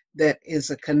something that is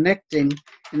a connecting,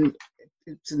 and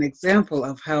it's an example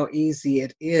of how easy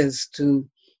it is to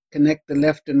connect the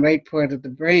left and right part of the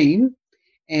brain.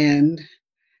 And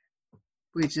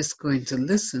we're just going to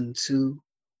listen to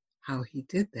how he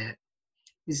did that.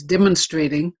 He's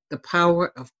demonstrating the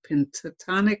power of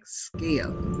pentatonic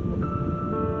scale.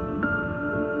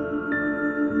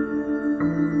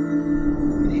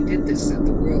 And he did this at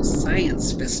the World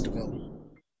Science Festival.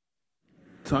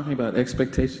 Talking about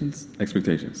expectations.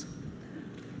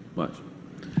 Watch.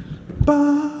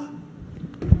 Ba,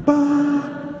 ba.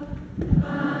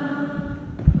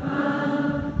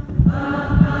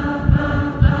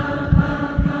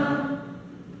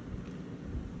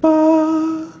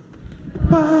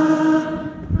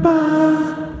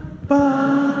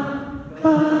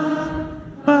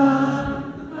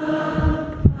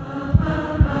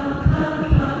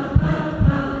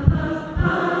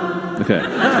 Okay.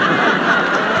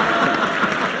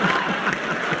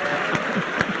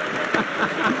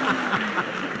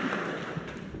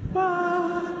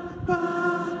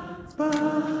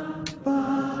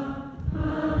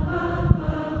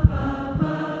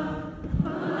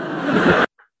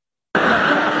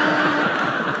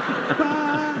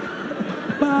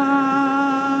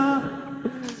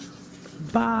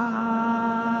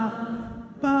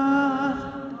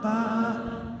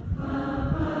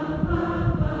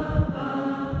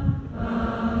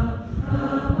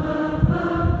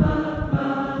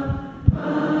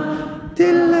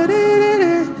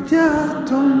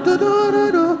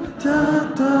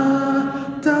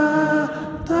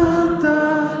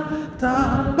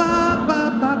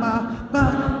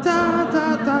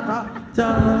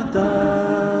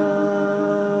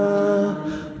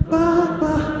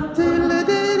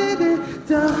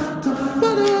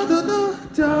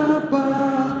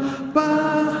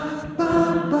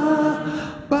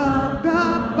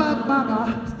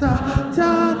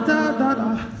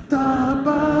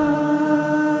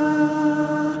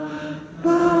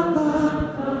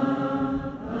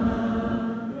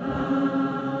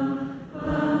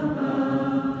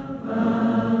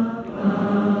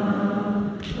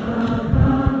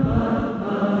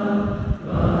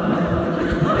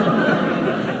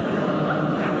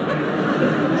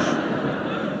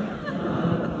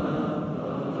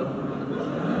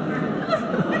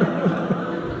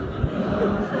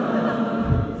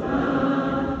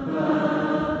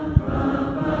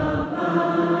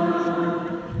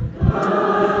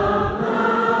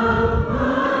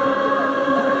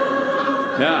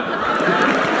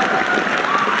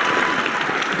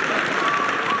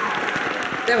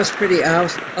 That was pretty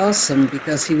awesome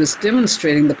because he was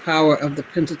demonstrating the power of the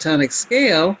pentatonic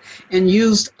scale and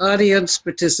used audience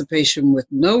participation with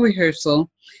no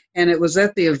rehearsal. And it was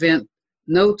at the event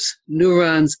Notes,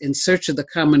 Neurons in Search of the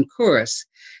Common Chorus.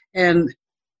 And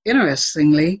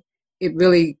interestingly, it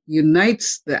really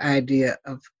unites the idea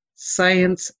of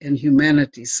science and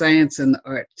humanity, science and the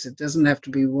arts. It doesn't have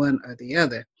to be one or the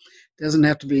other. It doesn't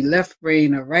have to be left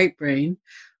brain or right brain.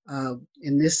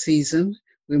 In this season,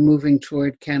 we're moving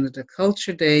toward Canada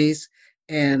Culture Days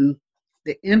and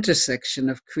the intersection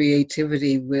of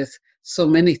creativity with so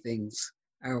many things,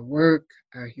 our work,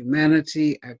 our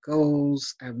humanity, our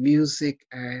goals, our music,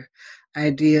 our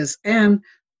ideas, and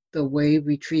the way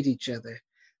we treat each other.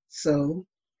 So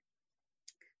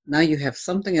now you have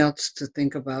something else to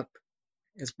think about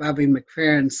as Bobby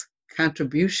McFerrin's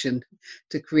contribution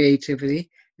to creativity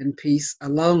and peace,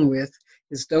 along with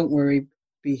his Don't Worry,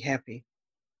 Be Happy.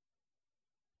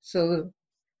 So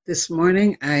this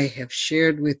morning I have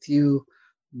shared with you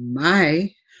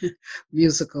my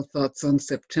musical thoughts on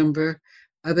September,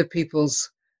 other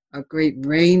people's a great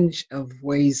range of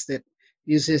ways that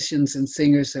musicians and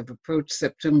singers have approached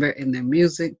September in their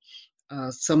music,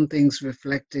 some things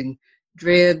reflecting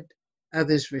dread,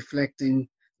 others reflecting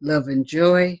love and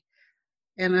joy,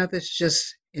 and others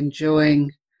just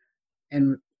enjoying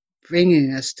and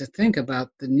bringing us to think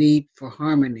about the need for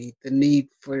harmony, the need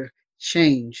for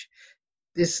change.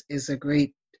 This is a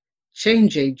great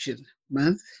change agent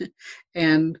month.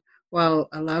 And while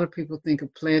a lot of people think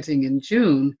of planting in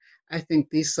June, I think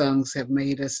these songs have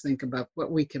made us think about what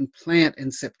we can plant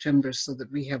in September so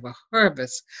that we have a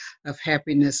harvest of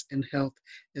happiness and health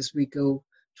as we go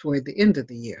toward the end of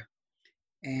the year.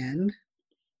 And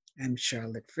I'm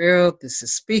Charlotte Farrell. This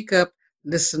is Speak Up,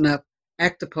 Listen Up,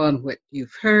 Act Upon What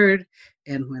You've Heard.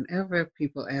 And whenever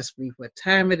people ask me what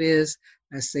time it is,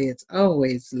 I say it's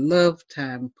always love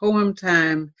time, poem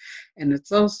time, and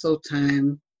it's also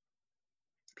time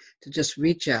to just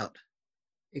reach out,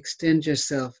 extend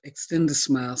yourself, extend the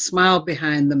smile, smile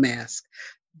behind the mask.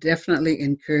 Definitely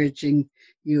encouraging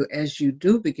you as you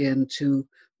do begin to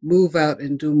move out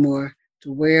and do more,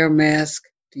 to wear a mask,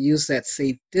 to use that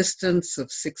safe distance of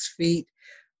 6 feet.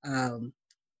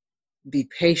 Be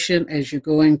patient as you're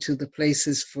going to the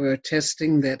places for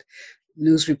testing that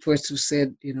news reports have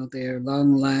said, there are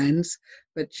long lines,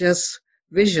 but just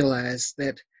visualize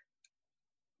that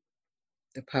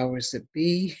the powers that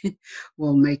be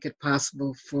will make it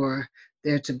possible for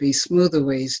there to be smoother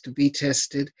ways to be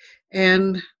tested.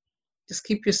 And just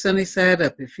keep your sunny side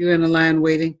up. If you're in a line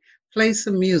waiting, play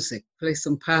some music, play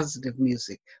some positive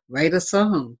music, write a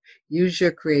song, use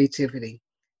your creativity.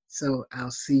 So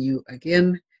I'll see you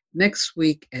again next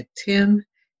week at 10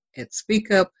 at Speak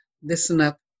Up, Listen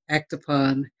Up, Act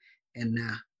Upon, and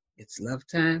now it's love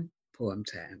time, poem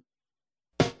time.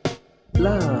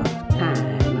 Love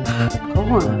time,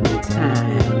 poem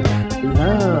time,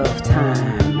 love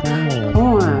time,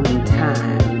 poem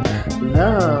time,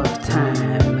 love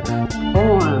time,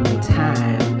 poem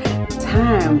time,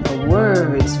 time for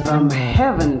words from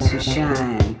heaven to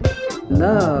shine,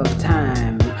 love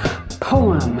time,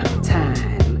 poem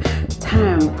time,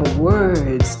 time for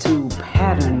words to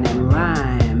pattern and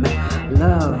rhyme,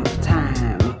 love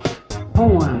time,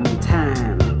 poem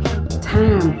time,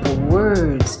 time for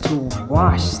words to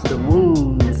wash the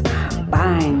wounds,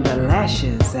 bind the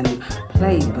lashes and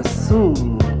play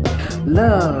bassoon,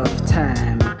 love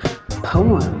time,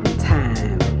 poem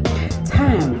time,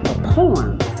 time for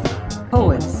poems,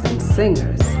 poets and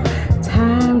singers,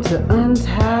 time to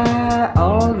untie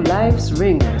all life's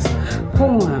ringers,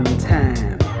 poem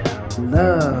time,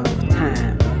 love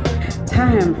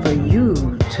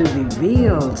to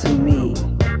reveal to me.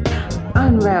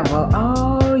 Unravel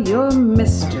all your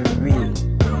mystery.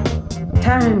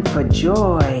 Time for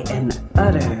joy and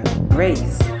utter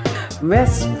grace.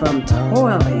 Rest from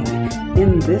toiling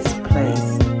in this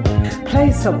place.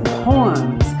 Place of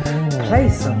poems,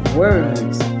 place of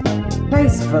words.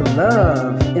 Place for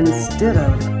love instead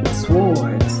of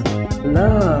swords.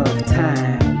 Love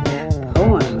time,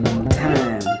 poem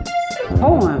time,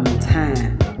 poem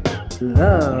time,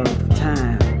 love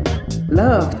time.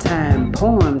 Love time,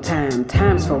 poem time,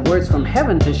 times for words from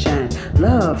heaven to shine.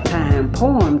 Love time,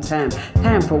 poem time,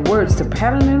 time for words to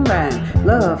pattern and rhyme.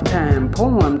 Love time,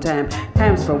 poem time,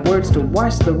 times for words to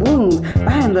wash the wounds,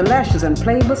 bind the lashes and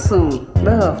play bassoon.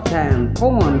 Love time,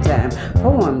 poem time,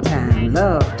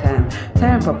 love time,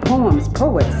 time for poems,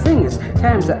 poets, singers,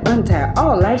 time to untie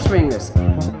all life's ringers.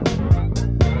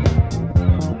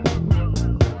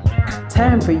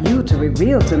 Time for you to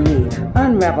reveal to me,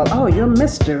 unravel all your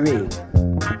mystery.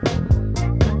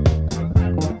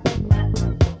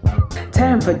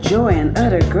 Time for joy and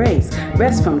utter grace,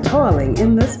 rest from toiling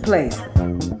in this place.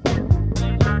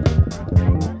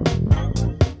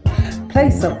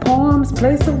 Place of poems,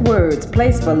 place of words,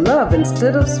 place for love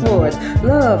instead of swords.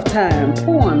 Love time,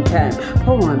 poem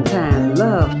time,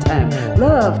 love time,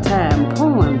 love time,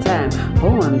 poem time, love time,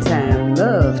 poem time,